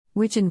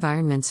Which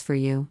environment's for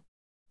you?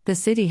 The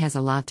city has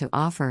a lot to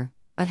offer,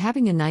 but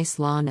having a nice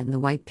lawn and the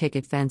white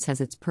picket fence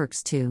has its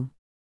perks too.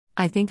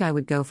 I think I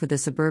would go for the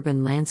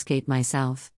suburban landscape myself.